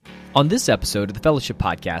On this episode of the Fellowship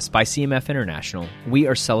Podcast by CMF International, we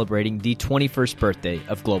are celebrating the 21st birthday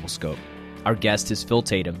of Globalscope. Our guest is Phil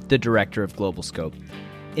Tatum, the director of Globalscope.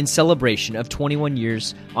 In celebration of 21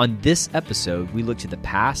 years, on this episode, we look to the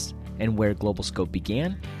past and where Globalscope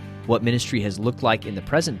began, what ministry has looked like in the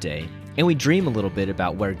present day, and we dream a little bit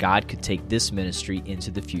about where God could take this ministry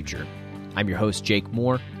into the future. I'm your host, Jake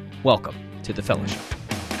Moore. Welcome to the Fellowship.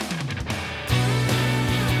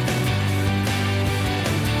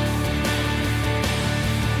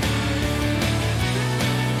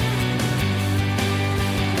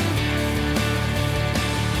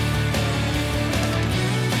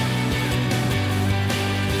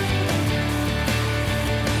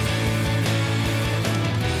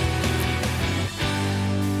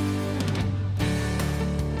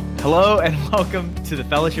 Hello and welcome to the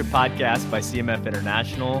Fellowship Podcast by CMF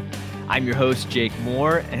International. I'm your host, Jake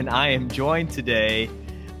Moore, and I am joined today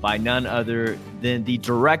by none other than the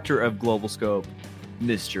director of Globalscope,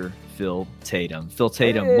 Mr. Phil Tatum. Phil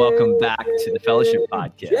Tatum, welcome back to the Fellowship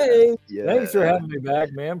Podcast. Jake, thanks for having me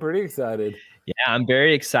back, man. Pretty excited. Yeah, I'm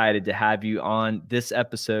very excited to have you on this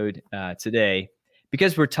episode today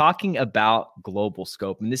because we're talking about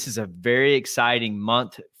Globalscope, and this is a very exciting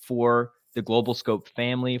month for the Globalscope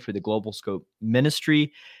family, for the Globalscope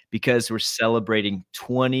ministry, because we're celebrating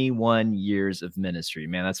 21 years of ministry.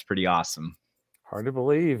 Man, that's pretty awesome. Hard to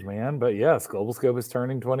believe, man. But yes, Globalscope is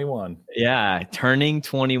turning 21. Yeah, turning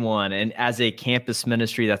 21. And as a campus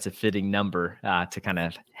ministry, that's a fitting number to kind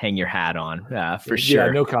of hang your hat on for sure.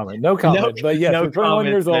 Yeah, no comment. But yes, we're 21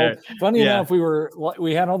 years old. Funny enough,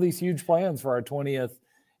 we had all these huge plans for our 20th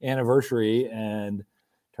anniversary, and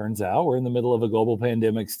turns out we're in the middle of a global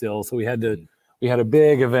pandemic still. So we had a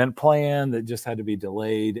big event plan that just had to be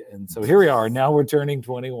delayed. And so here we are. Now we're turning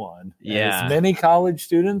 21. Yeah. As many college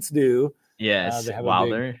students do. Yes. They have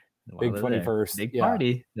a big 21st. Big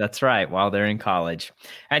party. That's right. While they're in college.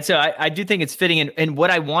 And so I do think it's fitting. And what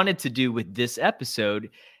I wanted to do with this episode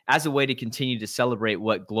as a way to continue to celebrate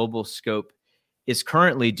what Globalscope is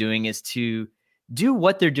currently doing is to do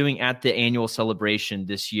what they're doing at the annual celebration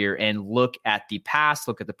this year and look at the past,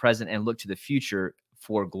 look at the present, and look to the future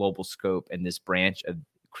for Globalscope and this branch of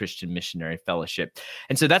Christian Missionary Fellowship.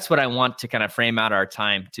 And so that's what I want to kind of frame out our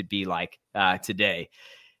time to be like today.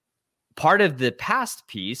 Part of the past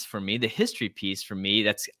piece for me, the history piece for me,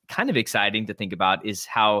 that's kind of exciting to think about is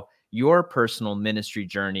how your personal ministry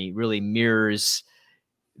journey really mirrors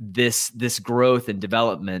this growth and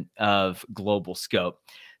development of Globalscope.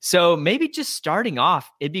 So maybe just starting off,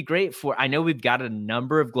 it'd be great I know we've got a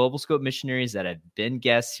number of Globalscope missionaries that have been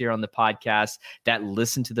guests here on the podcast that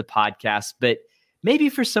listen to the podcast, but maybe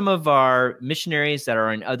for some of our missionaries that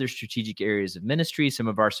are in other strategic areas of ministry, some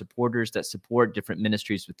of our supporters that support different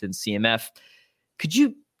ministries within CMF, could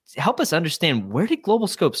you help us understand where did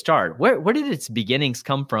Globalscope start? Where did its beginnings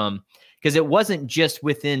come from? Because it wasn't just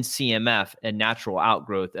within CMF a natural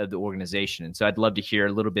outgrowth of the organization. And so I'd love to hear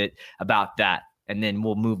a little bit about that. And then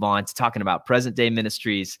we'll move on to talking about present day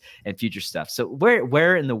ministries and future stuff. So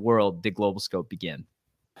where in the world did Globalscope begin?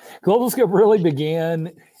 Globalscope really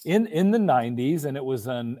began in the 90s, and it was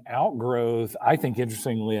an outgrowth, I think,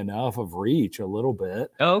 interestingly enough, of Reach a little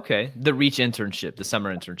bit. Oh, okay. The Reach internship, the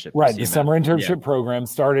summer internship. Right. The summer internship program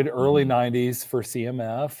started early 90s for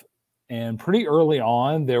CMF. And pretty early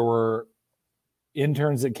on, there were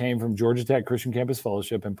interns that came from Georgia Tech Christian Campus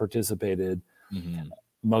Fellowship and participated.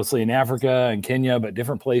 Mostly in Africa and Kenya, but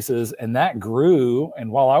different places. And that grew.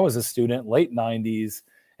 And while I was a student, late 90s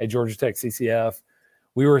at Georgia Tech CCF,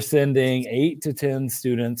 we were sending 8 to 10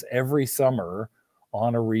 students every summer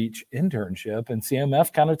on a Reach internship. And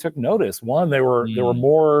CMF kind of took notice. One, there were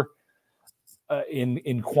more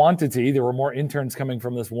in quantity. There were more interns coming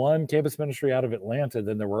from this one campus ministry out of Atlanta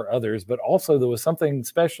than there were others. But also there was something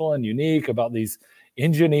special and unique about these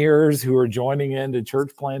engineers who were joining into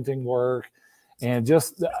church planting work. And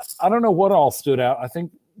just, I don't know what all stood out. I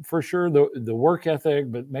think for sure the work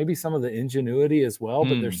ethic, but maybe some of the ingenuity as well.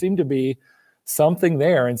 But there seemed to be something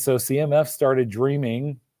there. And so CMF started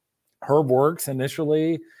dreaming. Herb Works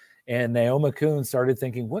initially, and Naomi Kuhn started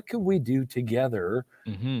thinking, what could we do together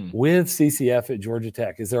with CCF at Georgia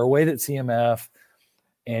Tech? Is there a way that CMF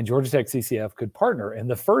and Georgia Tech CCF could partner? And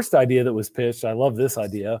the first idea that was pitched, I love this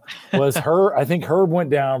idea, was I think Herb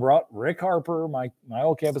went down, brought Rick Harper, my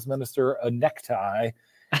old campus minister, a necktie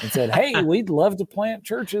and said, hey, we'd love to plant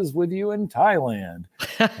churches with you in Thailand.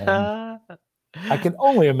 And I can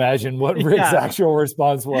only imagine what Rick's actual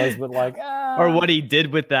response was, but or what he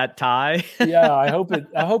did with that tie. Yeah, I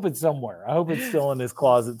hope it's somewhere. I hope it's still in his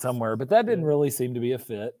closet somewhere, but that didn't really seem to be a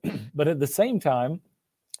fit. But at the same time,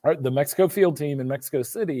 the Mexico field team in Mexico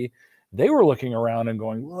City they were looking around and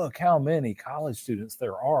going, look how many college students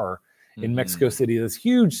there are in Mexico City, this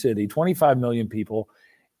huge city, 25 million people,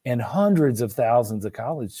 and hundreds of thousands of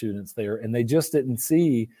college students there. And they just didn't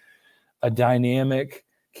see a dynamic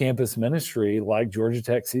campus ministry like Georgia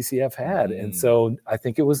Tech CCF had. And so I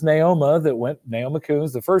think it was Naoma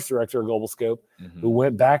Coons, the first director of Globalscope, who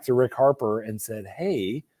went back to Rick Harper and said,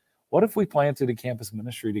 hey, what if we planted a campus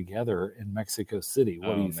ministry together in Mexico City?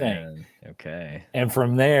 What do you think? Okay. And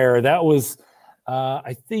from there, that was,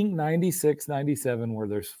 I think 96, 97, where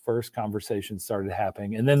those first conversations started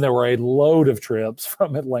happening. And then there were a load of trips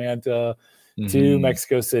from Atlanta to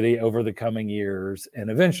Mexico City over the coming years.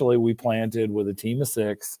 And eventually we planted with a team of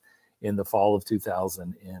 6 in the fall of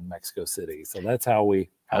 2000 in Mexico City. So that's how we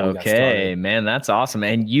got started. Man, that's awesome.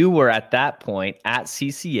 And you were at that point at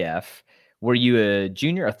CCF. Were you a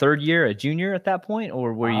junior, a junior at that point?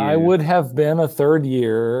 Or were you? I would have been a third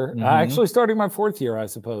year. Actually starting my 4th year, I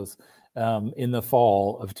suppose, in the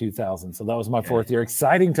fall of 2000. So that was my 4th year.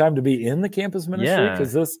 Exciting time to be in the campus ministry,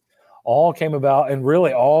 because this all came about, and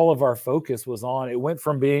really all of our focus was on, it went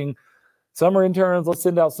from being summer interns, let's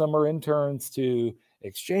send out summer interns, to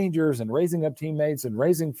exchangers and raising up teammates and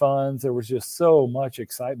raising funds. There was just so much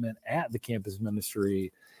excitement at the campus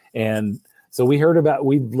ministry. And so we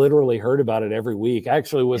literally heard about it every week. I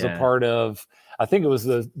actually was a part of, I think it was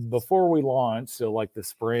before we launched, so like the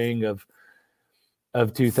spring of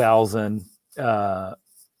 2000,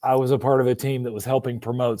 I was a part of a team that was helping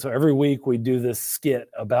promote. So every week we do this skit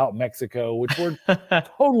about Mexico, which were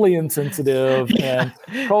totally insensitive and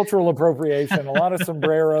cultural appropriation, a lot of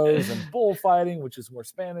sombreros and bullfighting, which is more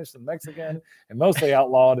Spanish than Mexican and mostly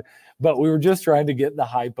outlawed. But we were just trying to get the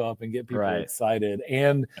hype up and get people excited.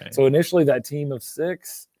 And so initially that team of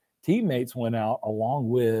 6 teammates went out along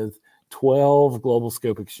with 12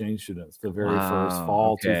 Globalscope exchange students the very first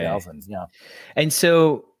fall 2000. Yeah. And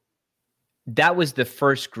so that was the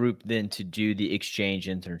first group then to do the exchange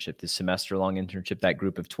internship, the semester-long internship, that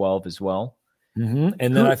group of 12 as well? And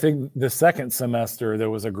then I think the second semester, there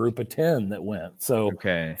was a group of 10 that went. So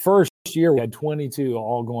first year, we had 22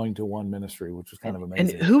 all going to one ministry, which was kind of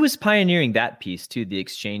amazing. And who was pioneering that piece too, the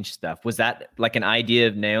exchange stuff? Was that like an idea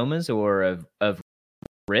of Naoma's or of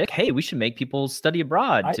Rick? Hey, we should make people study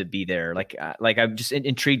abroad to be there. Like I'm just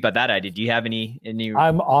intrigued by that idea. Do you have any?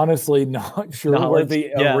 I'm honestly not sure where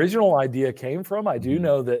the original idea came from. I do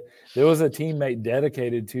know that there was a teammate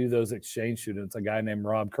dedicated to those exchange students, a guy named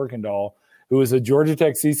Rob Kirkendall, who was a Georgia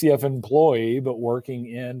Tech CCF employee, but working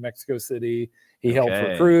in Mexico City. He helped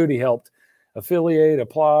recruit, he helped affiliate,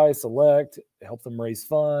 apply, select, help them raise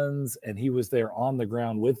funds, and he was there on the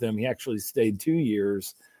ground with them. He actually stayed 2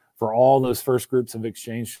 years for all those first groups of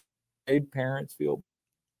exchange. Made parents feel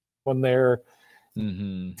when they're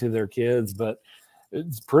to their kids, but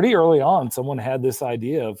it's pretty early on. Someone had this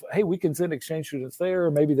idea of, hey, we can send exchange students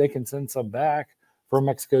there. Maybe they can send some back from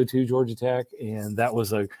Mexico to Georgia Tech, and it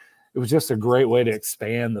was just a great way to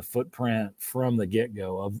expand the footprint from the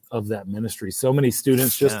get-go of that ministry. So many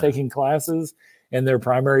students just taking classes, and their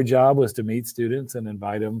primary job was to meet students and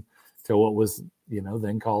invite them to what was,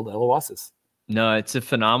 then called LOASIS. No, it's a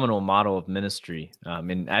phenomenal model of ministry.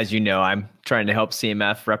 And as you know, I'm trying to help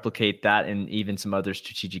CMF replicate that and even some other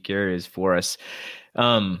strategic areas for us.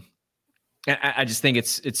 I just think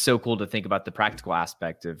it's so cool to think about the practical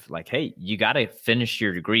aspect of like, hey, you got to finish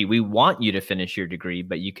your degree. We want you to finish your degree,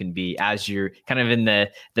 but you can be, as you're kind of in the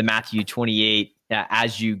Matthew 28,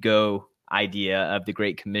 as you go idea of the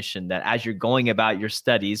Great Commission, that as you're going about your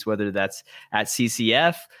studies, whether that's at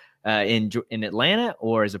CCF, in Atlanta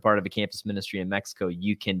or as a part of a campus ministry in Mexico,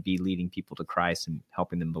 you can be leading people to Christ and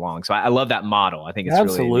helping them belong. So I love that model. I think it's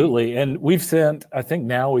absolutely. And we've sent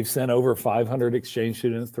over 500 exchange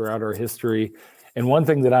students throughout our history. And one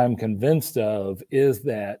thing that I'm convinced of is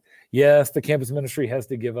that, yes, the campus ministry has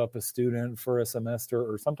to give up a student for a semester,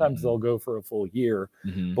 or sometimes they'll go for a full year.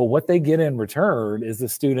 But what they get in return is a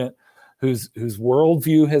student whose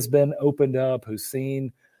worldview has been opened up, who's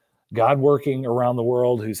seen God working around the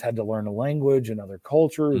world, who's had to learn a language, another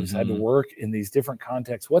culture, who's had to work in these different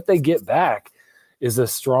contexts. What they get back is a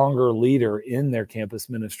stronger leader in their campus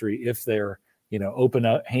ministry if they're,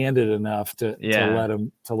 open-handed enough to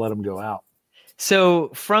let them go out. So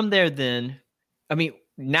from there, then, I mean,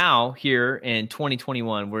 now here in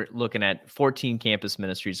 2021, we're looking at 14 campus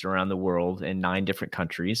ministries around the world in 9 different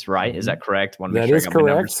countries, right? Is that correct? That is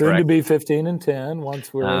correct. Soon to be 15 and 10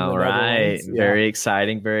 once we're in the Netherlands. Yeah. Very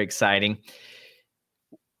exciting. Very exciting.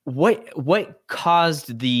 What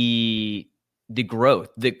caused the growth,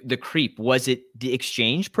 the creep? Was it the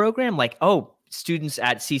exchange program? Like, students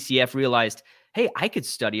at CCF realized, hey, I could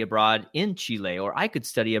study abroad in Chile, or I could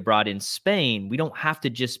study abroad in Spain. We don't have to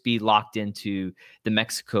just be locked into the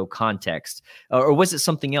Mexico context. Or was it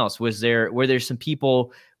something else? Were there some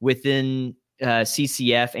people within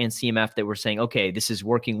CCF and CMF that were saying, okay, this is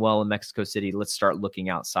working well in Mexico City, let's start looking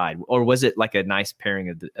outside? Or was it like a nice pairing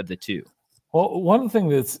of the two? Well, one thing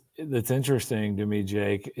that's interesting to me,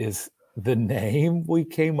 Jake, is the name we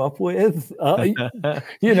came up with.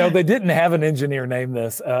 They didn't have an engineer name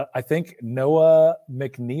this. I think Noah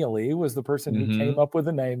McNeely was the person who came up with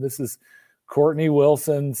the name. This is Courtney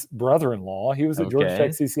Wilson's brother-in-law. He was at Georgia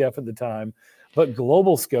Tech CCF at the time. But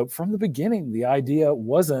Globalscope, from the beginning, the idea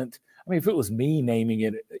wasn't, I mean, if it was me naming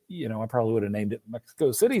it, I probably would have named it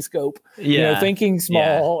Mexico City Scope, thinking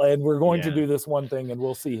small, and we're going to do this one thing and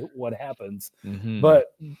we'll see what happens.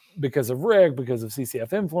 But because of Rick, because of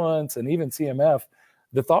CCF influence, and even CMF,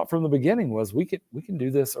 the thought from the beginning was we can do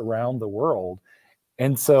this around the world.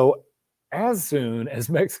 And so as soon as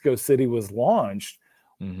Mexico City was launched,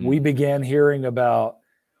 we began hearing about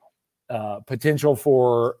potential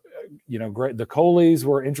for, the Coleys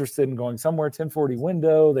were interested in going somewhere, 1040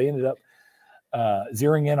 window. They ended up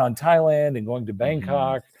zeroing in on Thailand and going to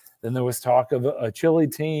Bangkok. Then there was talk of a Chile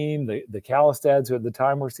team. The Calistads, who at the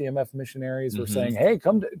time were CMF missionaries, were saying, hey,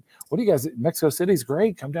 what do you guys, Mexico City's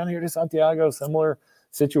great. Come down here to Santiago, similar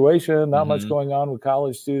situation, not much going on with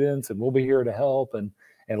college students, and we'll be here to help and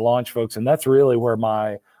launch folks. And that's really where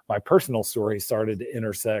my personal story started to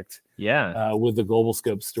intersect with the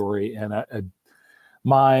Globalscope story. And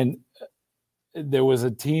mine, there was a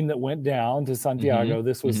team that went down to Santiago.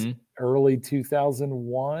 This was early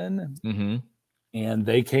 2001. And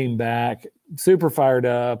they came back super fired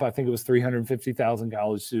up. I think it was 350,000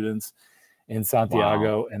 college students in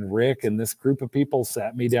Santiago. Wow. And Rick and this group of people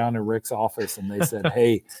sat me down in Rick's office and they said,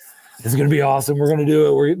 hey, this is going to be awesome. We're going to do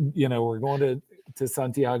it. We're going to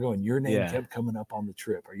Santiago, and your name kept coming up on the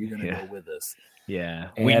trip. Are you going to go with us? Yeah,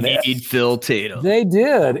 and we need Phil Tatum. They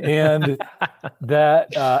did, and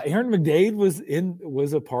that Erin McDade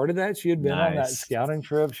was a part of that. She had been on that scouting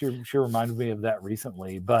trip. She reminded me of that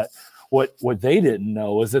recently. But what they didn't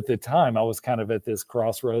know is at the time I was kind of at this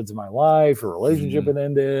crossroads in my life. A relationship had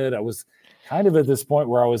ended. I was kind of at this point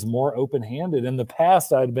where I was more open-handed. In the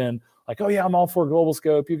past, I'd been like, oh yeah, I'm all for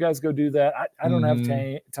Globalscope. You guys go do that. I don't have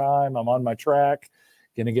time. I'm on my track,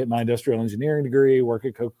 going to get my industrial engineering degree, work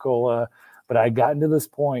at Coca-Cola. But I got to this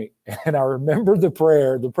point, and I remember the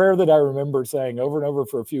prayer that I remember saying over and over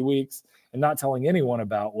for a few weeks and not telling anyone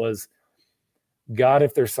about was, God,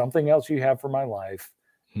 if there's something else you have for my life,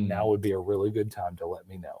 now would be a really good time to let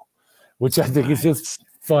me know. Which I think is just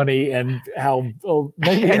funny, and how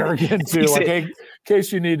maybe arrogant too. Like, hey, in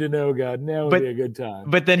case you need to know, God, now would be a good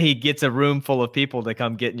time. But then he gets a room full of people to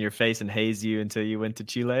come get in your face and haze you until you went to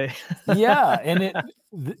Chile. Yeah, and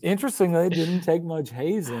interestingly, it didn't take much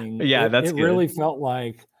hazing. Yeah, it really felt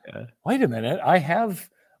like, wait a minute, I have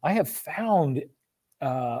found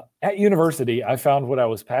at university, I found what I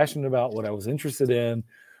was passionate about, what I was interested in,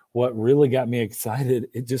 what really got me excited.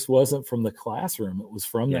 It just wasn't from the classroom. It was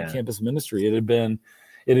from that campus ministry.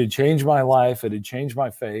 It had changed my life. It had changed my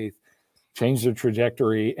faith, changed the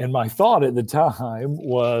trajectory. And my thought at the time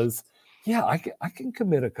was, I can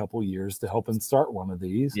commit a couple years to helping start one of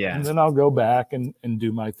these. Yeah. And then I'll go back and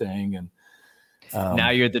do my thing. And now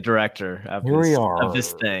you're the director of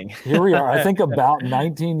this thing. Here we are. I think about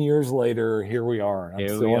 19 years later, here we are. I'm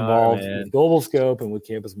still involved with Globalscope and with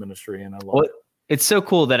campus ministry, and I love it. It's so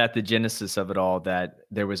cool that at the genesis of it all, that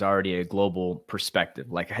there was already a global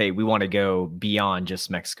perspective. Like, hey, we want to go beyond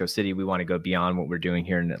just Mexico City. We want to go beyond what we're doing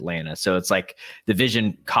here in Atlanta. So it's like the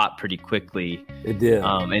vision caught pretty quickly. It did.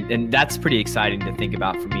 And that's pretty exciting to think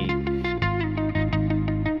about for me.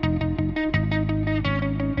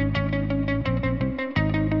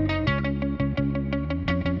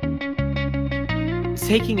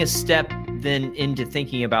 Taking a step then into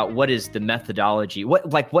thinking about what is the methodology,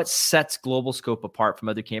 what sets Globalscope apart from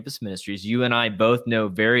other campus ministries. You and I both know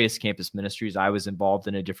various campus ministries. I was involved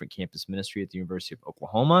in a different campus ministry at the University of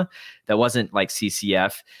Oklahoma that wasn't like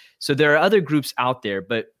CCF. So there are other groups out there,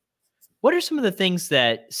 but what are some of the things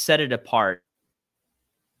that set it apart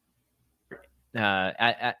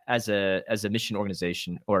as a mission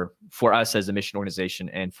organization, or for us as a mission organization,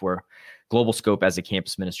 and for Globalscope as a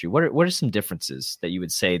campus ministry? What are some differences that you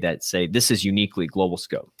would say this is uniquely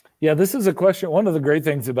Globalscope? Yeah, this is a question. One of the great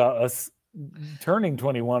things about us turning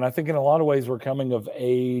 21, I think in a lot of ways we're coming of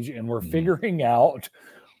age and we're figuring out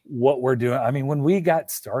what we're doing. I mean, when we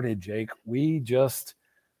got started, Jake, we just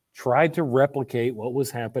tried to replicate what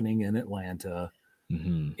was happening in Atlanta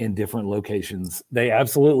in different locations. They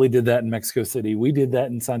absolutely did that in Mexico City. We did that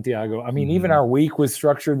in Santiago. I mean, even our week was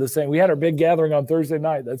structured the same. We had our big gathering on Thursday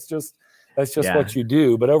night. That's just what you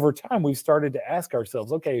do. But over time, we've started to ask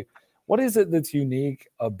ourselves, okay, what is it that's unique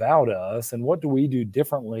about us, and what do we do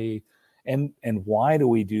differently, and why do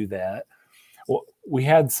we do that? Well, we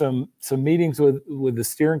had some meetings with the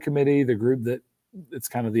steering committee, the group it's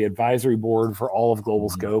kind of the advisory board for all of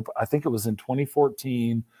Globalscope. I think it was in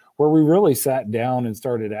 2014, where we really sat down and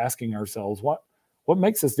started asking ourselves, what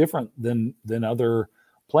makes us different than other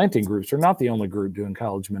planting groups? We're not the only group doing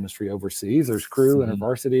college ministry overseas. There's Cru,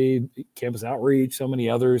 InterVarsity, Campus Outreach, so many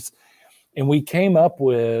others. And we came up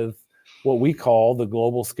with what we call the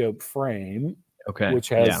Globalscope frame, which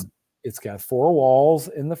has, it's got 4 walls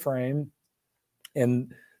in the frame.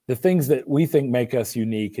 And the things that we think make us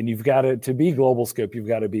unique, and you've got to be Globalscope, you've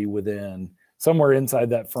got to be within somewhere inside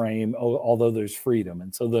that frame, although there's freedom.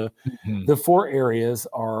 And so the 4 areas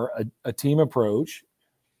are a team approach.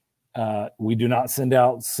 We do not send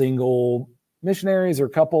out single missionaries or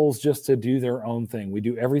couples just to do their own thing. We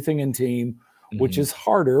do everything in team, which is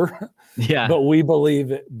harder, but we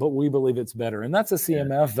believe it's better. And that's a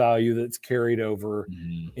CMF value that's carried over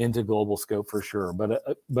into Globalscope for sure.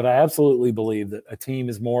 But I absolutely believe that a team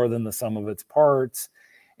is more than the sum of its parts.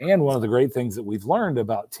 And one of the great things that we've learned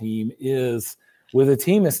about team is, with a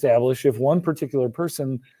team established, if one particular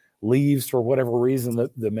person leaves for whatever reason,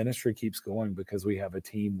 the ministry keeps going because we have a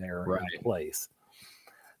team there in place.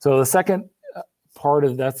 So the second part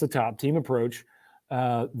of that's the top team approach.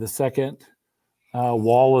 The second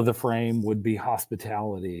wall of the frame would be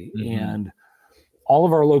hospitality. And all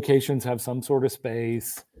of our locations have some sort of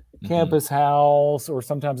space, campus house, or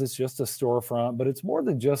sometimes it's just a storefront, but it's more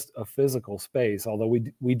than just a physical space. Although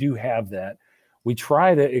we do have that. We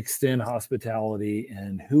try to extend hospitality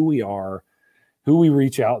in who we are, who we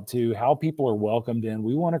reach out to, how people are welcomed in.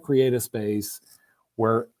 We want to create a space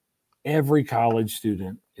where every college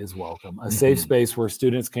student is welcome, a safe space where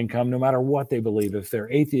students can come no matter what they believe. If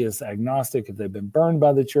they're atheist, agnostic, if they've been burned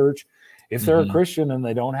by the church, if they're a Christian and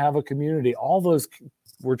they don't have a community, all those,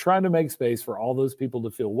 we're trying to make space for all those people to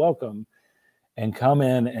feel welcome and come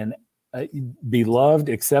in and be loved,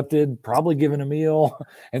 accepted, probably given a meal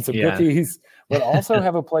and some cookies, but also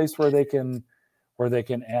have a place where they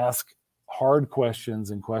can ask hard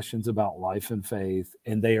questions and questions about life and faith,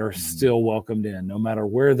 and they are still welcomed in no matter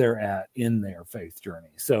where they're at in their faith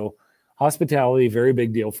journey. So hospitality, very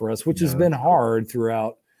big deal for us, which has been hard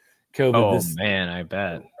throughout COVID. Man, I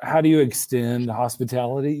bet. How do you extend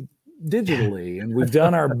hospitality digitally? And we've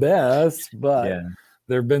done our best, but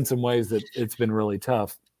there have been some ways that it's been really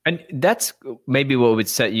tough. And that's maybe what would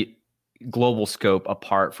set Globalscope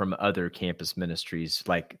apart from other campus ministries,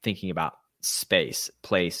 like thinking about space,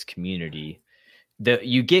 place, community.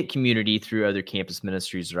 You get community through other campus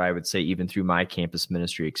ministries, or I would say even through my campus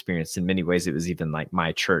ministry experience. In many ways, it was even like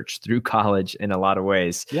my church through college in a lot of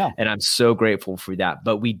ways. And I'm so grateful for that.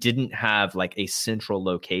 But we didn't have like a central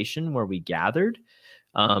location where we gathered.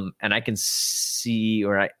 And I can see,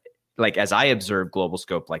 as I observe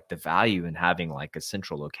Globalscope, like the value in having like a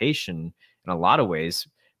central location in a lot of ways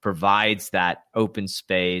provides that open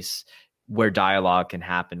space where dialogue can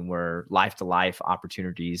happen, where life-to-life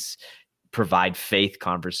opportunities provide faith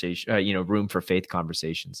conversation, room for faith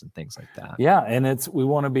conversations and things like that. Yeah, and we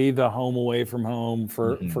want to be the home away from home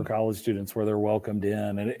for college students, where they're welcomed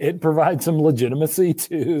in, and it provides some legitimacy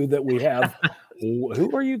too, that we have.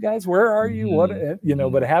 Who are you guys? Where are you? What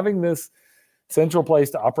But having this central place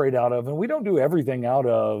to operate out of, and we don't do everything out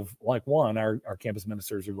of. Like our campus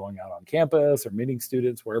ministers are going out on campus or meeting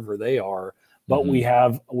students wherever they are. But we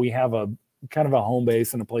have a kind of a home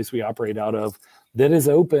base and a place we operate out of that is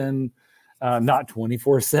open, not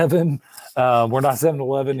 24/7. We're not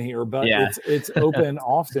 7-Eleven here, but it's open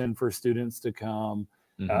often for students to come,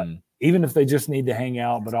 even if they just need to hang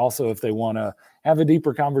out, but also if they want to have a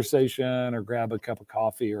deeper conversation or grab a cup of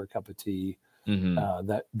coffee or a cup of tea.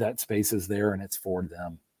 That space is there and it's for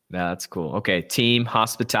them. That's cool. Okay, team,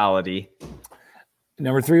 hospitality.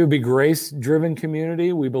 Number 3 would be grace-driven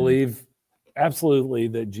community. We believe absolutely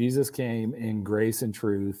that Jesus came in grace and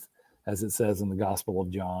truth, as it says in the Gospel of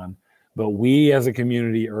John. But we as a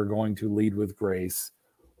community are going to lead with grace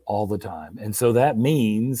all the time. And so that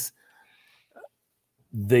means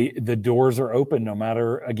the doors are open no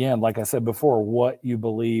matter, again, like I said before, what you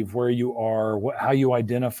believe, where you are, how you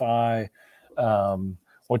identify,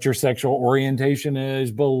 what your sexual orientation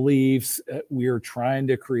is, beliefs. We are trying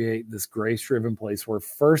to create this grace-driven place where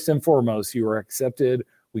first and foremost you are accepted.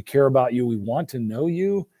 We care about you. We want to know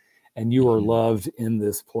you, and you are loved in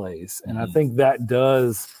this place. And I think that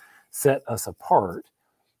does set us apart.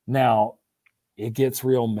 Now, it gets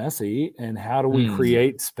real messy. And how do we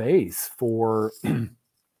create space for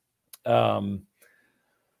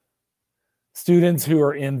students who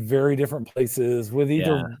are in very different places with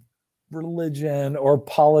either religion or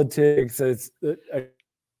politics? It's a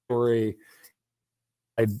story.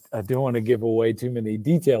 I don't want to give away too many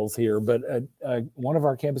details here, but one of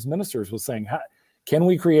our campus ministers was saying, can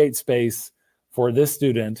we create space for this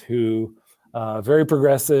student who very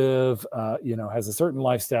progressive, has a certain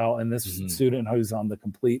lifestyle, and this student who's on the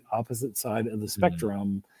complete opposite side of the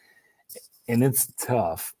spectrum? And it's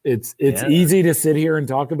tough. It's easy to sit here and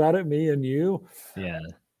talk about it, me and you. Yeah.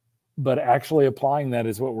 But actually applying that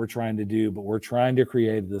is what we're trying to do. But we're trying to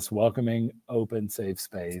create this welcoming, open, safe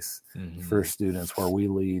space for students where we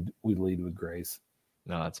lead with grace.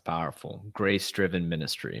 No, that's powerful. Grace-driven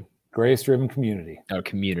ministry. Grace-driven community. Oh,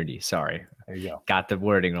 community. Sorry. There you go. Got the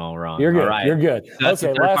wording all wrong. You're good. All right. You're good. So that's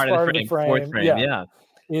okay. the third Last part of the frame. Fourth frame. Yeah.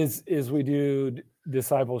 Is we do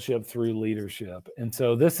discipleship through leadership. And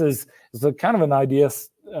so this is a kind of an idea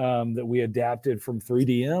that we adapted from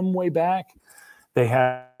 3DM way back. They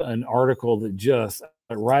had an article that just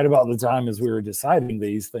right about the time as we were deciding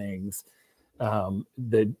these things,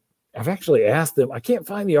 that I've actually asked them. I can't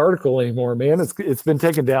find the article anymore, man. It's been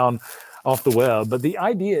taken down off the web. But the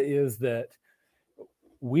idea is that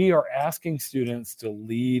we are asking students to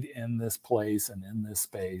lead in this place and in this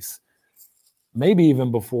space, maybe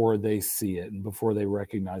even before they see it and before they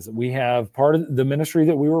recognize it. We have part of the ministry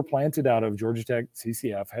that we were planted out of, Georgia Tech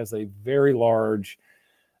CCF, has a very large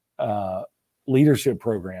leadership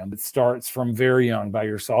program that starts from very young. By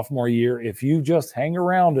your sophomore year, if you just hang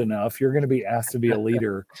around enough, you're going to be asked to be a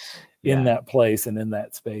leader in that place and in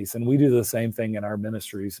that space. And we do the same thing in our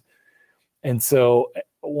ministries. And so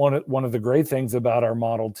one of the great things about our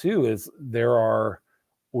model too is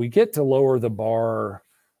we get to lower the bar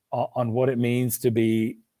on what it means to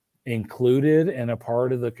be included and a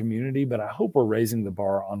part of the community, but I hope we're raising the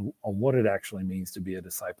bar on what it actually means to be a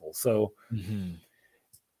disciple. So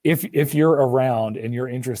if you're around and you're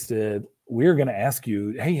interested, we're going to ask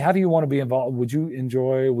you, hey, how do you want to be involved? Would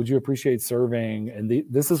you appreciate serving? And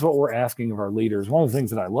this is what we're asking of our leaders. One of the things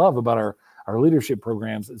that I love about our leadership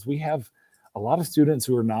programs is we have a lot of students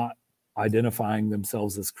who are not identifying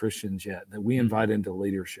themselves as Christians yet, that we invite into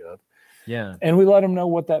leadership. Yeah. And we let them know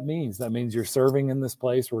what that means. That means you're serving in this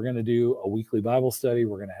place. We're going to do a weekly Bible study.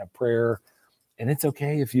 We're going to have prayer. And it's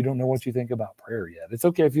okay if you don't know what you think about prayer yet. It's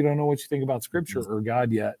okay if you don't know what you think about scripture or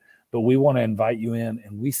God yet, but we want to invite you in.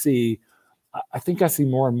 And I think I see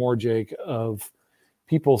more and more, Jake, of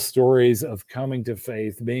people's stories of coming to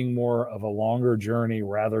faith being more of a longer journey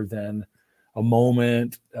rather than a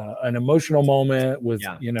moment, an emotional moment with,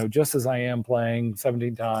 just as I am playing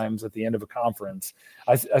 17 times at the end of a conference.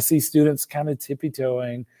 I see students kind of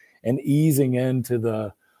tippy-toeing and easing into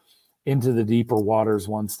the deeper waters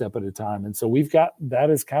one step at a time. And so we've got, that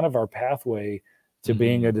is kind of our pathway to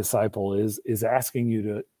being a disciple is asking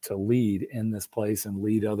you to lead in this place and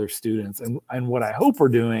lead other students. And what I hope we're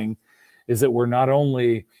doing is that we're not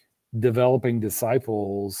only developing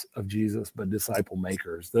disciples of Jesus, but disciple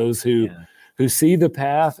makers, those who see the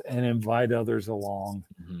path and invite others along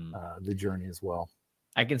the journey as well.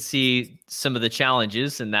 I can see some of the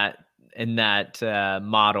challenges in that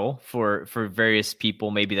model for various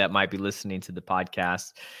people maybe that might be listening to the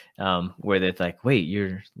podcast, where they're like, wait,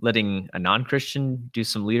 you're letting a non-Christian do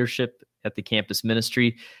some leadership at the campus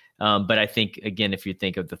ministry. But I think, again, if you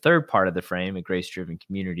think of the third part of the frame, a grace-driven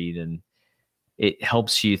community, then it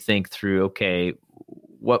helps you think through, okay,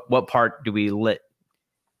 what part do we let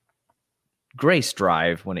grace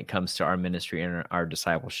drive when it comes to our ministry and our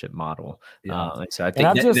discipleship model? So I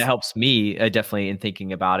think that helps me definitely in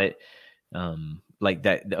thinking about it. Like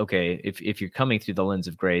that, okay, if you're coming through the lens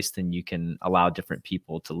of grace, then you can allow different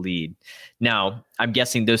people to lead. Now, I'm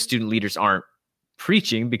guessing those student leaders aren't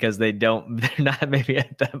preaching because they're not maybe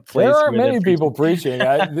at that place. There are many people preaching.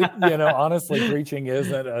 Honestly, preaching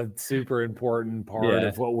isn't a super important part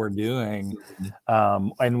of what we're doing.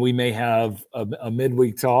 And we may have a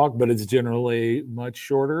midweek talk, but it's generally much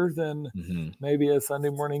shorter than maybe a Sunday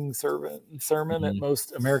morning sermon at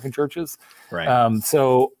most American churches. Right.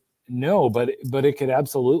 So no, but it could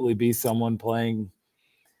absolutely be someone playing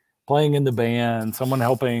in the band, someone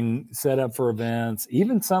helping set up for events,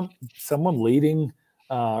 even someone leading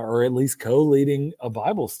or at least co-leading a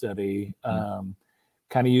Bible study, kind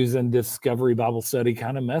of using discovery Bible study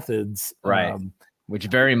kind of methods. Right. Which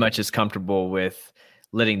very much is comfortable with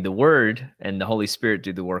letting the Word and the Holy Spirit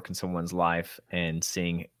do the work in someone's life and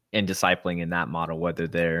seeing and discipling in that model, whether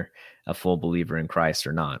they're a full believer in Christ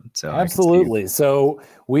or not. So absolutely. So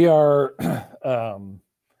we are,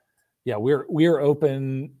 we are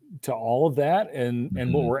open to all of that, and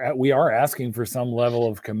what we are asking for some level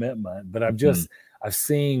of commitment. But I've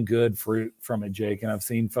seen good fruit from it, Jake, and I've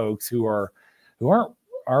seen folks who aren't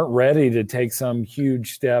ready to take some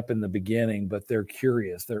huge step in the beginning, but they're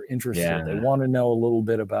curious, they're interested, they want to know a little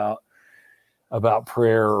bit about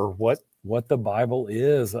prayer, or what the Bible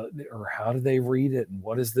is, or how do they read it, and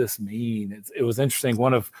what does this mean? It was interesting.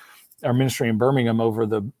 One of our ministry in Birmingham over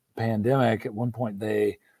the pandemic, at one point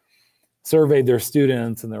they surveyed their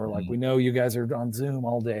students, and they were like, we know you guys are on Zoom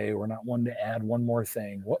all day. We're not one to add one more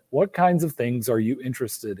thing. What kinds of things are you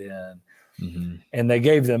interested in? And they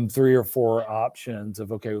gave them 3 or 4 options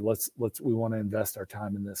of, okay, we want to invest our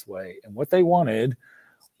time in this way. And what they wanted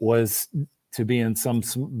was to be in some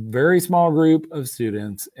very small group of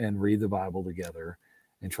students and read the Bible together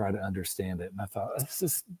and try to understand it. And I thought, this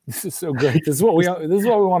is so great. This is what we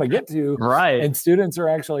want to get to. Right. And students are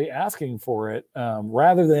actually asking for it,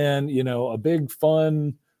 rather than, a big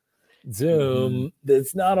fun Zoom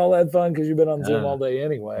that's not all that fun because you've been on Zoom all day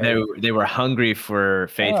anyway. They were hungry for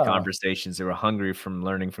faith conversations. They were hungry from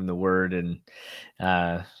learning from the Word, and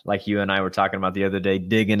like you and I were talking about the other day,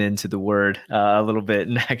 digging into the Word a little bit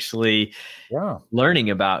and actually learning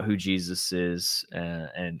about who Jesus is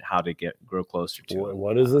and how to grow closer to Him.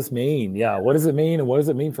 What does this mean? Yeah, what does it mean, and what does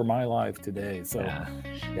it mean for my life today? So,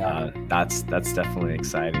 that's definitely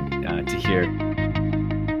exciting to hear.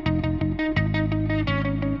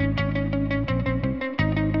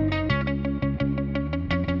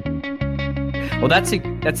 Well, that's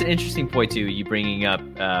an interesting point too. You bringing up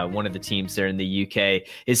one of the teams there in the UK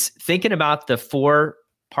is thinking about the 4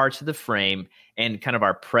 parts of the frame and kind of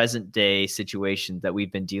our present day situation that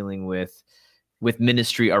we've been dealing with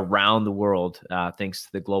ministry around the world, thanks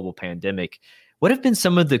to the global pandemic. What have been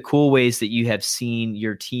some of the cool ways that you have seen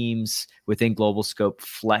your teams within Globalscope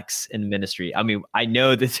flex in ministry? I mean, I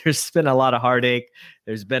know that there's been a lot of heartache.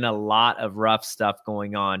 There's been a lot of rough stuff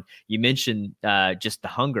going on. You mentioned just the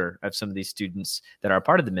hunger of some of these students that are a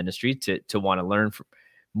part of the ministry to want to learn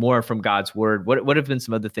more from God's Word. What have been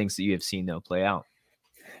some other things that you have seen, though, play out?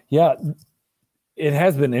 Yeah, it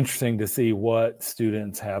has been interesting to see what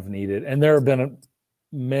students have needed. And there have been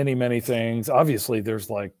many, many things. Obviously, there's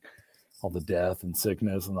like all the death and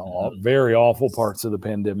sickness and the very awful parts of the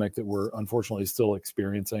pandemic that we're unfortunately still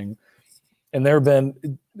experiencing. And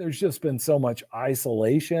there's just been so much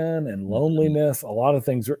isolation and loneliness. A lot of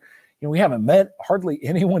things we haven't met hardly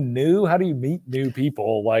anyone new. How do you meet new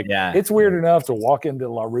people? It's weird enough to walk into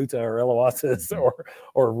La Ruta or El Oasis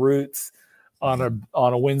or Roots on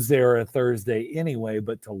a Wednesday or a Thursday anyway,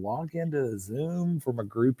 but to log into Zoom from a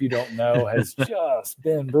group you don't know has just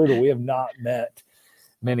been brutal. We have not met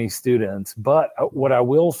many students, but what I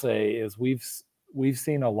will say is we've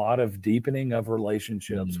seen a lot of deepening of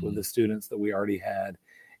relationships with the students that we already had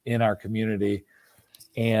in our community.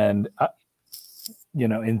 And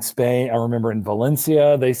in Spain, I remember in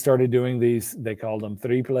Valencia, they started doing these, they called them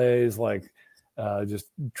triples, just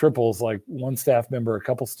triples, like one staff member, a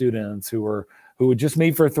couple students who would just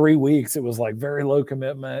meet for 3 weeks. It was like very low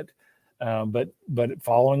commitment, but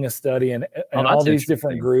following a study and all these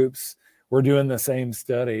different groups were doing the same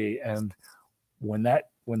study. And when that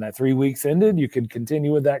 3 weeks ended, you could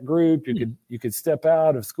continue with that group. You could step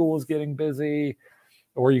out if school was getting busy,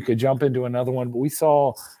 or you could jump into another one. But we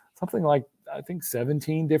saw something like, I think,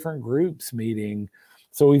 17 different groups meeting.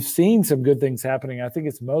 So we've seen some good things happening. I think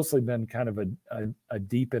it's mostly been kind of a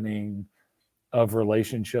deepening of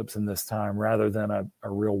relationships in this time rather than a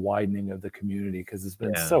real widening of the community, because it's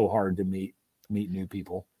been so hard to meet new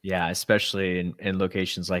people. Yeah, especially in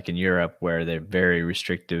locations like in Europe where they're very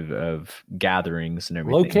restrictive of gatherings and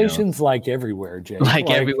everything. Locations like everywhere, Jake. Like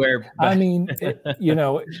everywhere. I mean,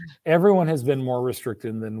 everyone has been more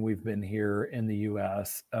restricted than we've been here in the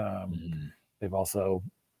U.S. They've also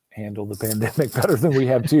handled the pandemic better than we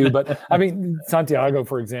have too. But I mean, Santiago,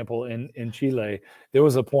 for example, in Chile, there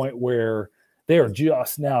was a point where they are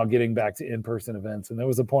just now getting back to in-person events. And there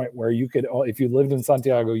was a point where you could, if you lived in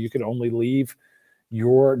Santiago, you could only leave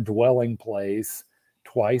your dwelling place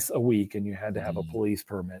twice a week, and you had to have a police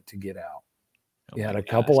permit to get out. You had a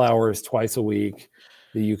couple hours twice a week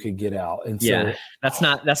that you could get out. And so that's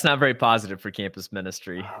not very positive for campus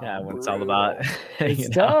ministry when it's all about it's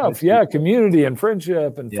tough. Yeah, community and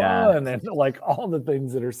friendship and fun and like all the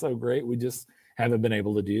things that are so great we just haven't been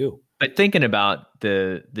able to do. But thinking about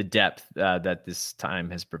the depth that this time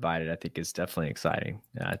has provided, I think is definitely exciting.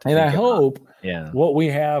 And I hope what we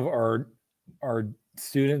have are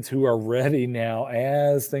students who are ready now,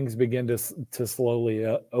 as things begin to slowly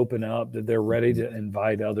open up, that they're ready to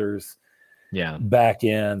invite others back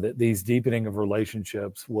in, that these deepening of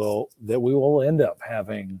relationships that we will end up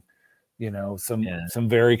having some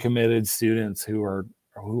very committed students who are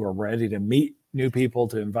ready to meet new people,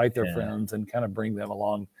 to invite their friends and kind of bring them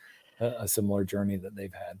along a similar journey that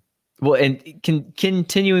they've had. Well, and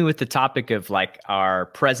continuing with the topic of like our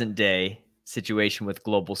present day situation with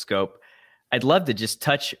Globalscope, I'd love to just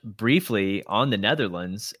touch briefly on the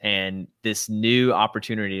Netherlands and this new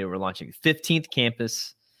opportunity that we're launching, 15th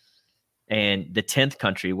campus and the 10th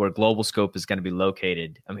country where Globalscope is going to be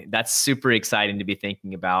located. I mean, that's super exciting to be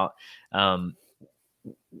thinking about.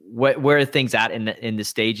 Where are things at in the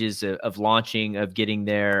stages of launching, of getting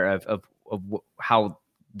there, of how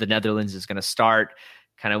the Netherlands is going to start?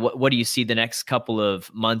 Kind of what do you see the next couple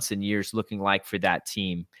of months and years looking like for that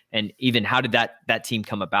team? And even how did that team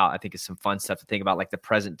come about? I think it's some fun stuff to think about, like the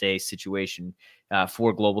present day situation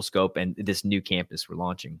for Globalscope and this new campus we're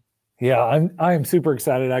launching. Yeah, I'm super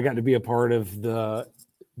excited. I got to be a part of the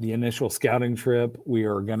initial scouting trip. We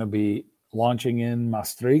are going to be launching in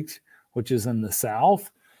Maastricht, which is in the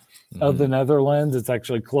south of the Netherlands. It's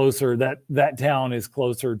actually closer. That town is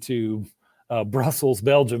closer to Brussels,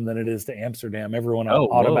 Belgium, than it is to Amsterdam. Everyone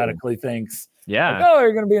automatically thinks, like, oh,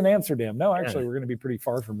 you're going to be in Amsterdam. No, actually, we're going to be pretty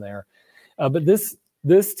far from there. But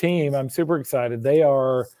this team, I'm super excited. They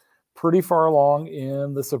are pretty far along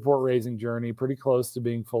in the support raising journey, pretty close to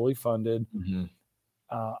being fully funded.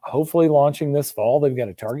 Hopefully launching this fall. They've got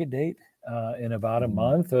a target date in about a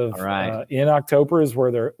month of in October is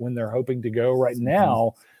when they're hoping to go. Right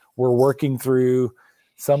now, we're working through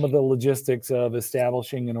some of the logistics of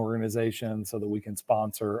establishing an organization so that we can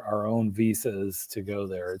sponsor our own visas to go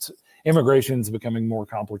there. Immigration is becoming more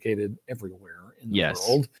complicated everywhere in the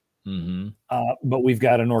world. But we've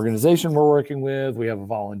got an organization we're working with. We have a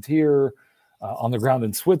volunteer on the ground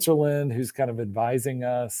in Switzerland who's kind of advising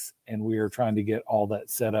us, and we are trying to get all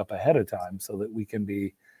that set up ahead of time so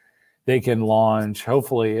that they can launch,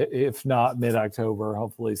 hopefully, if not mid-October,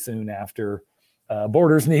 hopefully soon after.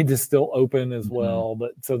 Borders need to still open as well,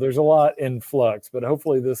 but so there's a lot in flux. But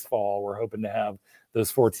hopefully this fall, we're hoping to have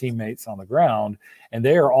those 4 teammates on the ground, and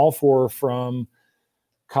they are all 4 from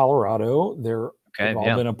Colorado. They've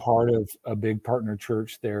all been a part of a big partner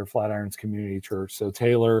church there, Flatirons Community Church. So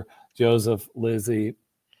Taylor, Joseph, Lizzie,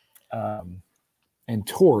 and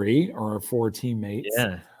Tori are our 4 teammates.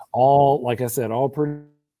 All, like I said, all pretty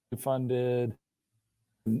funded.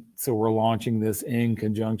 So we're launching this in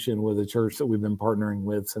conjunction with a church that we've been partnering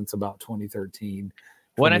with since about 2013.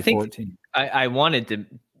 Well, I think I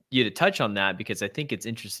wanted you to touch on that because I think it's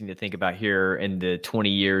interesting to think about here in the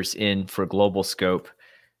 20 years in for Globalscope.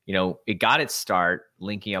 It got its start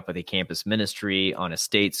linking up with a campus ministry on a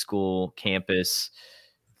state school campus,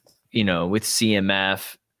 with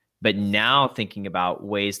CMF. But now thinking about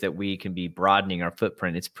ways that we can be broadening our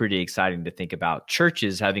footprint, it's pretty exciting to think about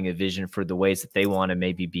churches having a vision for the ways that they want to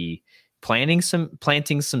maybe be planting some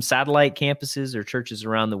satellite campuses or churches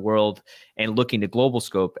around the world, and looking to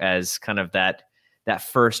Globalscope as kind of that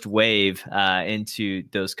first wave into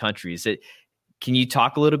those countries. Can you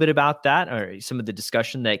talk a little bit about that, or some of the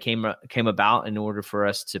discussion that came about in order for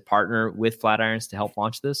us to partner with Flatirons to help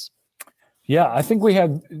launch this? Yeah, I think we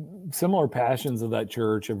have similar passions of that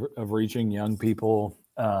church of reaching young people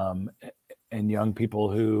and young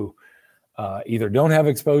people who either don't have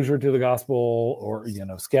exposure to the gospel or,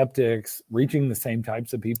 skeptics, reaching the same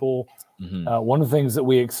types of people. One of the things that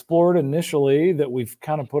we explored initially that we've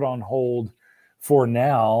kind of put on hold for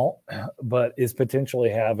now, but is potentially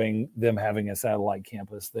having a satellite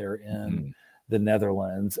campus there in the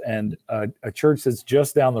Netherlands, and a church that's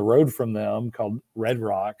just down the road from them called Red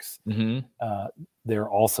Rocks. They're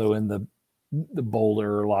also in the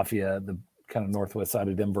Boulder, Lafayette, the kind of northwest side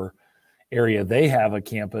of Denver area. They have a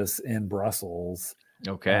campus in Brussels.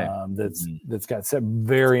 That's got some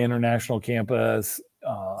very international campus.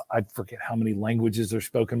 I forget how many languages are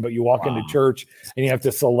spoken, but you walk into church and you have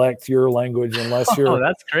to select your language unless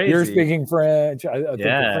that's crazy. You're speaking French. I think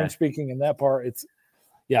the French speaking in that part,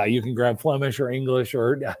 you can grab Flemish or English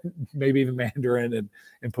or maybe even Mandarin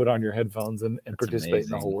and put on your headphones and participate in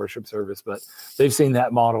the whole worship service. But they've seen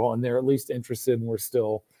that model and they're at least interested, and we're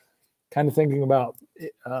still kind of thinking about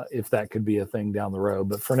if that could be a thing down the road.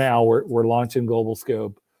 But for now, we're launching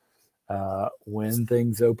Globalscope when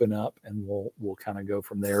things open up, and we'll kind of go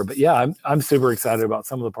from there. But yeah, I'm super excited about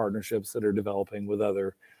some of the partnerships that are developing with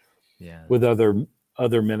other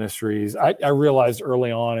ministries. I realized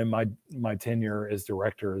early on in my tenure as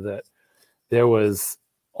director that there was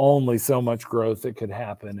only so much growth that could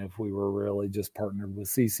happen if we were really just partnered with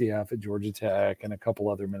CCF at Georgia Tech and a couple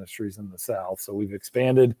other ministries in the South. So we've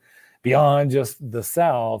expanded beyond just the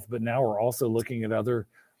South, but now we're also looking at other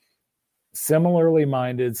similarly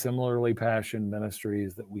minded, similarly passionate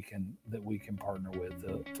ministries that we can partner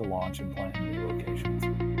with to launch and plant new locations.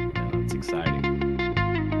 Yeah, that's exciting.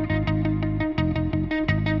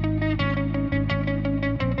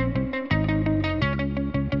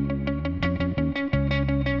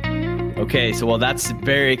 Okay, so that's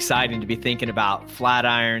very exciting to be thinking about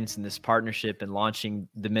Flatirons and this partnership and launching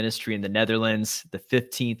the ministry in the Netherlands, the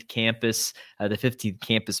 15th campus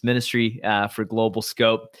ministry for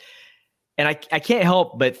Globalscope. And I can't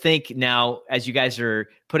help but think now, as you guys are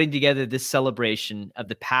putting together this celebration of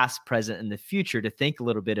the past, present, and the future, to think a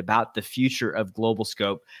little bit about the future of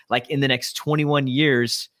Globalscope. Like in the next 21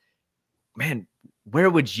 years, man,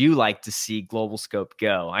 where would you like to see Globalscope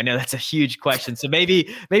go? I know that's a huge question. So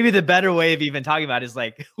maybe the better way of even talking about it is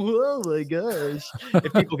like, oh my gosh,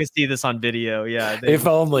 if people can see this on video. Yeah. If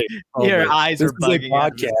only. Your eyes this are bugging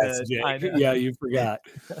out of his podcast, head. Jake. Yeah, you forgot.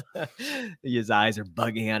 His eyes are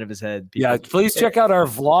bugging out of his head. People. Yeah, please check out our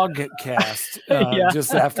vlogcast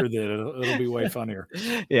just after that. It'll be way funnier.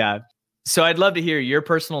 Yeah. So I'd love to hear your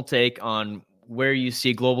personal take on where you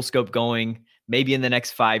see Globalscope going, maybe in the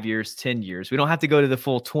next 5 years, 10 years. We don't have to go to the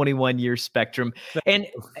full 21-year spectrum. And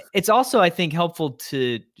it's also, I think, helpful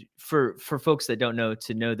for folks that don't know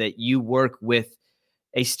to know that you work with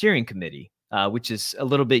a steering committee, which is a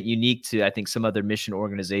little bit unique to, I think, some other mission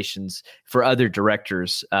organizations for other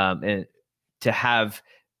directors, and to have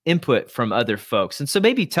input from other folks. And so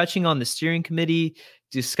maybe touching on the steering committee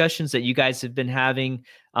discussions that you guys have been having,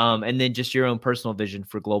 and then just your own personal vision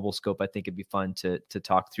for Globalscope, I think it'd be fun to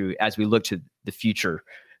talk through as we look to the future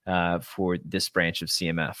for this branch of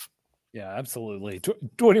CMF. Yeah, absolutely.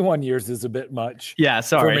 21 years is a bit much. Yeah,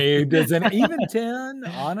 sorry. For me, doesn't even 10,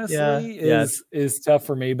 honestly, is tough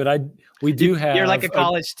for me. But we do have. You're like a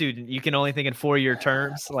college student. You can only think in 4-year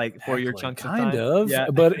terms, like 4-year chunks of time. Kind of. Yeah.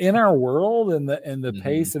 But in our world and the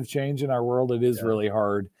pace of change in our world, it is really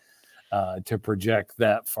hard to project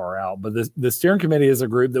that far out. But the steering committee is a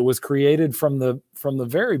group that was created from the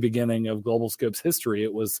very beginning of Globalscope's history.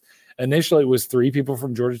 Initially it was 3 people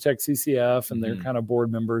from Georgia Tech CCF and their kind of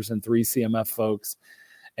board members and 3 CMF folks.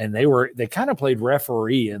 And they kind of played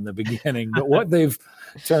referee in the beginning, but what they've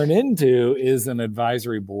turned into is an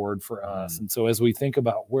advisory board for us. And so as we think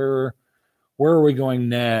about where are we going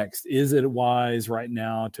next, is it wise right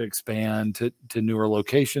now to expand to newer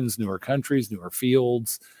locations, newer countries, newer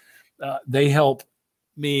fields? They help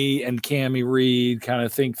me and Cammie Reed kind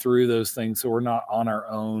of think through those things, so we're not on our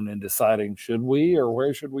own in deciding should we or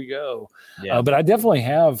where should we go. But I definitely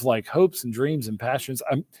have like hopes and dreams and passions.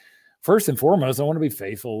 I'm first and foremost, I want to be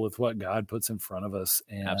faithful with what God puts in front of us.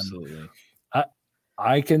 And absolutely,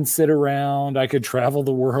 I can sit around, I could travel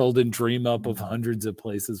the world and dream up of hundreds of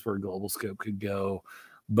places where Globalscope could go.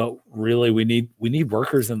 But really, we need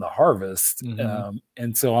workers in the harvest,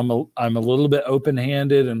 and so I'm a little bit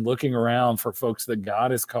open-handed and looking around for folks that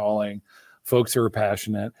God is calling, folks who are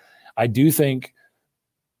passionate. I do think,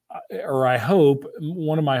 or I hope,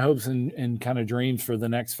 one of my hopes and kind of dreams for the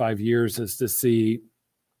next 5 years is to see.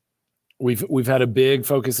 We've had a big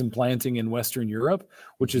focus in planting in Western Europe,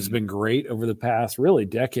 which has been great over the past really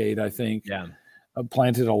decade. I think I've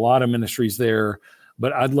planted a lot of ministries there.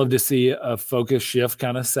 But I'd love to see a focus shift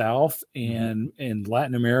kind of south and in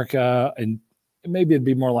Latin America, and maybe it'd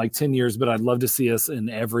be more like 10 years, but I'd love to see us in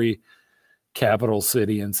every capital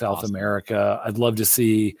city in South America. I'd love to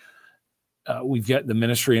see, we've got the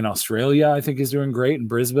ministry in Australia, I think is doing great in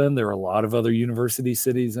Brisbane. There are a lot of other university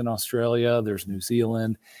cities in Australia. There's New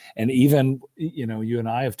Zealand. And even, you and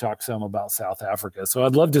I have talked some about South Africa. So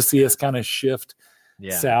I'd love to see us kind of shift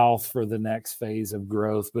south for the next phase of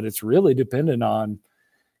growth, but it's really dependent on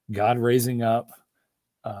God raising up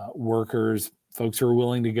workers, folks who are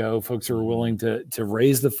willing to go, folks who are willing to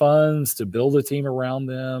raise the funds, to build a team around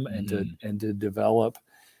them, and to develop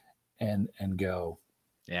and go.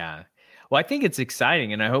 Yeah. Well, I think it's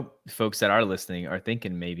exciting, and I hope folks that are listening are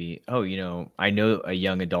thinking maybe, I know a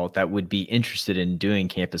young adult that would be interested in doing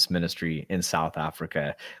campus ministry in South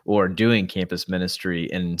Africa or doing campus ministry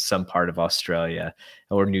in some part of Australia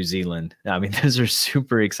or New Zealand. I mean, those are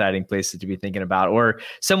super exciting places to be thinking about. Or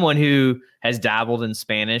someone who has dabbled in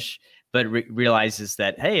Spanish but realizes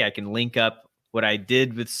that, hey, I can link up what I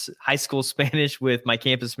did with high school Spanish with my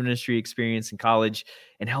campus ministry experience in college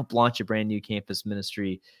and help launch a brand new campus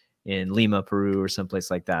ministry in Lima, Peru, or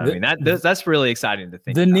someplace like that. I mean, that's really exciting to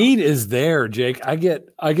think. The need is there, Jake. I get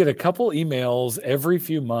a couple emails every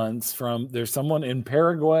few months there's someone in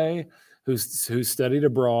Paraguay who studied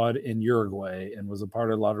abroad in Uruguay and was a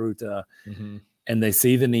part of La Ruta, and they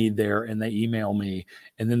see the need there and they email me.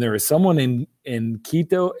 And then there is someone in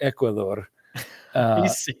Quito, Ecuador, Are you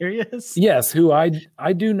serious? Yes, who I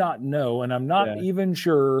do not know, and I'm not even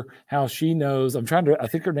sure how she knows. I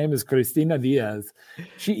think her name is Cristina Diaz.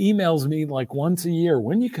 She emails me like once a year.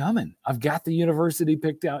 When you coming? I've got the university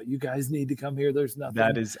picked out. You guys need to come here. There's nothing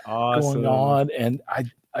That is awesome. going on, and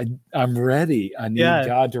I'm ready. I need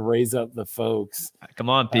God to raise up the folks. Come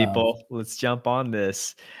on, people. Let's jump on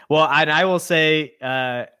this. Well, and I will say,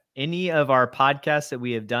 any of our podcasts that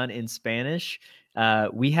we have done in Spanish,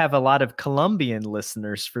 we have a lot of Colombian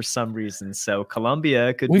listeners for some reason. So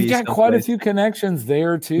Colombia could We've got quite a few connections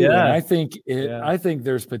there too. Yeah. And I think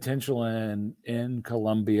there's potential in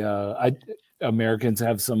Colombia. Americans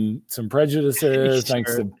have some prejudices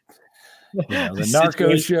thanks to the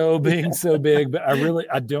narco show being so big, but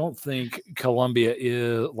I don't think Colombia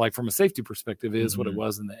is, like, from a safety perspective, is what it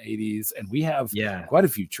was in the 80s. And we have quite a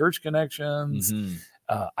few church connections.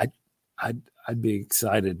 I'd be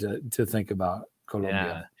excited to think about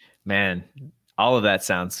Colombia. Man, all of that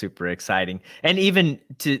sounds super exciting. And even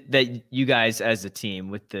that you guys as a team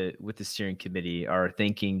with the steering committee are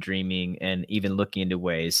thinking, dreaming, and even looking into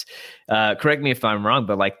ways. Correct me if I'm wrong,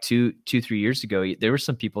 but like 2-3 years ago, there were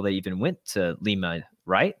some people that even went to Lima,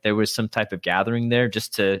 right? There was some type of gathering there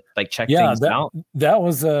just to like check things out. That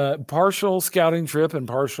was a partial scouting trip and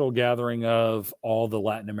partial gathering of all the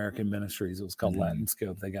Latin American ministries. It was called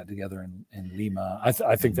Globascope. They got together in Lima.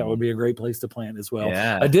 I think that would be a great place to plant as well.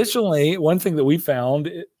 Yeah. Additionally, one thing that we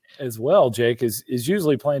found as well, Jake, is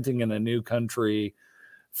usually planting in a new country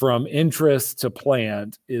from interest to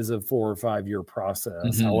plant is a 4 or 5 year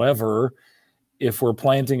process. However, if we're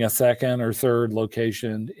planting a second or third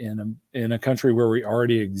location in a country where we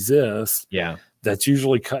already exist, that's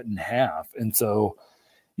usually cut in half. And so,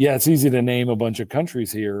 it's easy to name a bunch of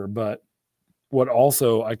countries here, but what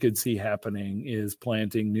also I could see happening is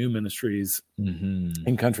planting new ministries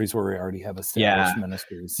in countries where we already have established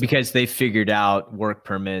ministries. So. Because they figured out work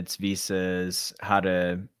permits, visas, how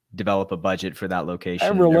to develop a budget for that location.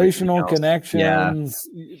 And relational connections.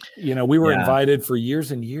 We were invited for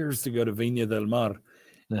years and years to go to Viña del Mar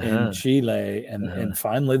in Chile. And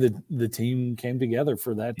finally the team came together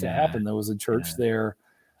for that to happen. There was a church there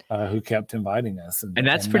who kept inviting us. And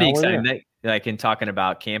that's pretty exciting. Like in talking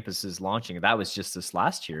about campuses launching, that was just this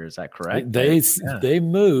last year. Is that correct? They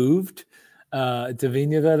moved to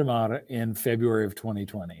Viña del Mar in February of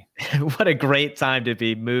 2020. What a great time to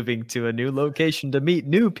be moving to a new location to meet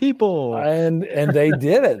new people. And they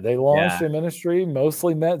did it. They launched a ministry,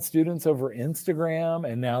 mostly met students over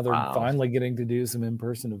Instagram, and now they're finally getting to do some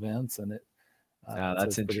in-person events. And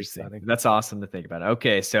that's interesting. That's awesome to think about.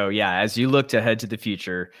 Okay, so as you look ahead to the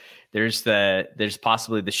future, there's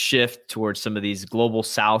possibly the shift towards some of these global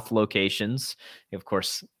South locations. Of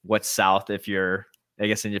course, what's South? If you're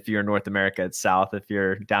in North America, it's South. If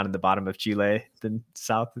you're down in the bottom of Chile, then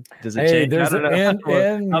South. Does it change? There's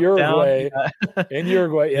in Uruguay,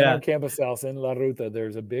 in our campus house in La Ruta,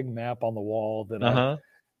 there's a big map on the wall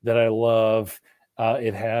that I love.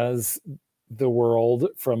 It has the world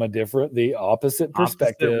from the opposite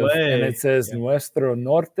perspective, and it says "Nuestro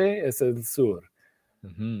norte es el sur,"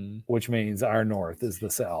 which means our north is the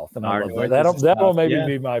south. And I love that. That'll maybe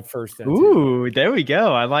be my first answer. Ooh, there we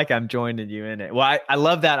go. I'm joining you in it. Well, I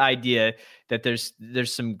love that idea that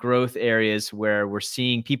there's some growth areas where we're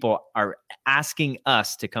seeing people are asking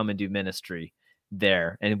us to come and do ministry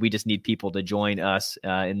there, and we just need people to join us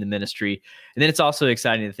in the ministry. And then it's also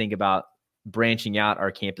exciting to think about branching out our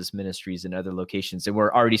campus ministries in other locations. And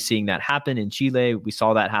we're already seeing that happen in Chile. We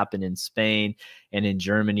saw that happen in Spain and in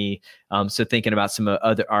Germany. So thinking about some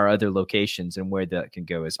of our other locations and where that can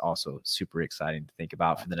go is also super exciting to think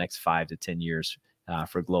about for the next 5 to 10 years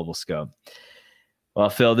for Globalscope. Well,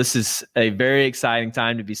 Phil, this is a very exciting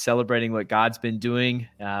time to be celebrating what God's been doing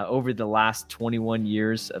over the last 21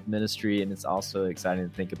 years of ministry. And it's also exciting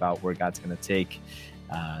to think about where God's going to take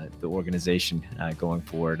the organization going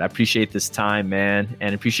forward. I appreciate this time, man,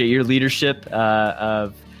 and appreciate your leadership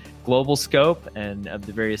of Globalscope and of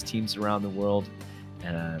the various teams around the world.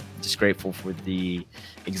 And just grateful for the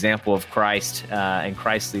example of Christ and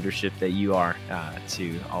Christ's leadership that you are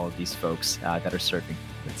to all of these folks that are serving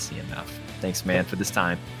with CMF. Thanks, man, for this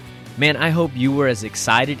time. Man, I hope you were as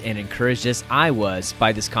excited and encouraged as I was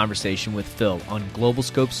by this conversation with Phil on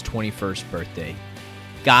Globalscope's 21st birthday.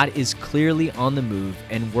 God is clearly on the move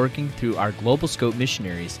and working through our Globalscope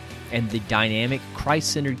missionaries and the dynamic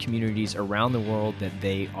Christ-centered communities around the world that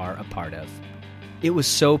they are a part of. It was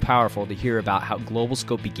so powerful to hear about how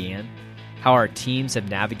Globalscope began, how our teams have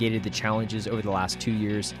navigated the challenges over the last 2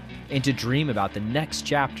 years, and to dream about the next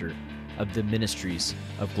chapter of the ministries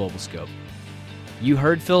of Globalscope. You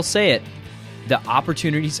heard Phil say it, the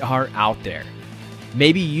opportunities are out there.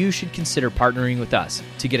 Maybe you should consider partnering with us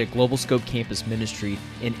to get a Globalscope campus ministry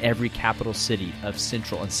in every capital city of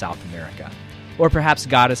Central and South America. Or perhaps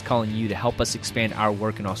God is calling you to help us expand our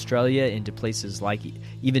work in Australia into places like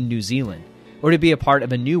even New Zealand, or to be a part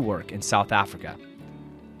of a new work in South Africa.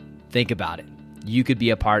 Think about it. You could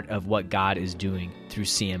be a part of what God is doing through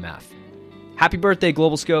CMF. Happy birthday,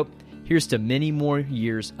 Globalscope. Here's to many more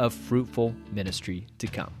years of fruitful ministry to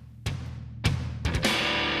come.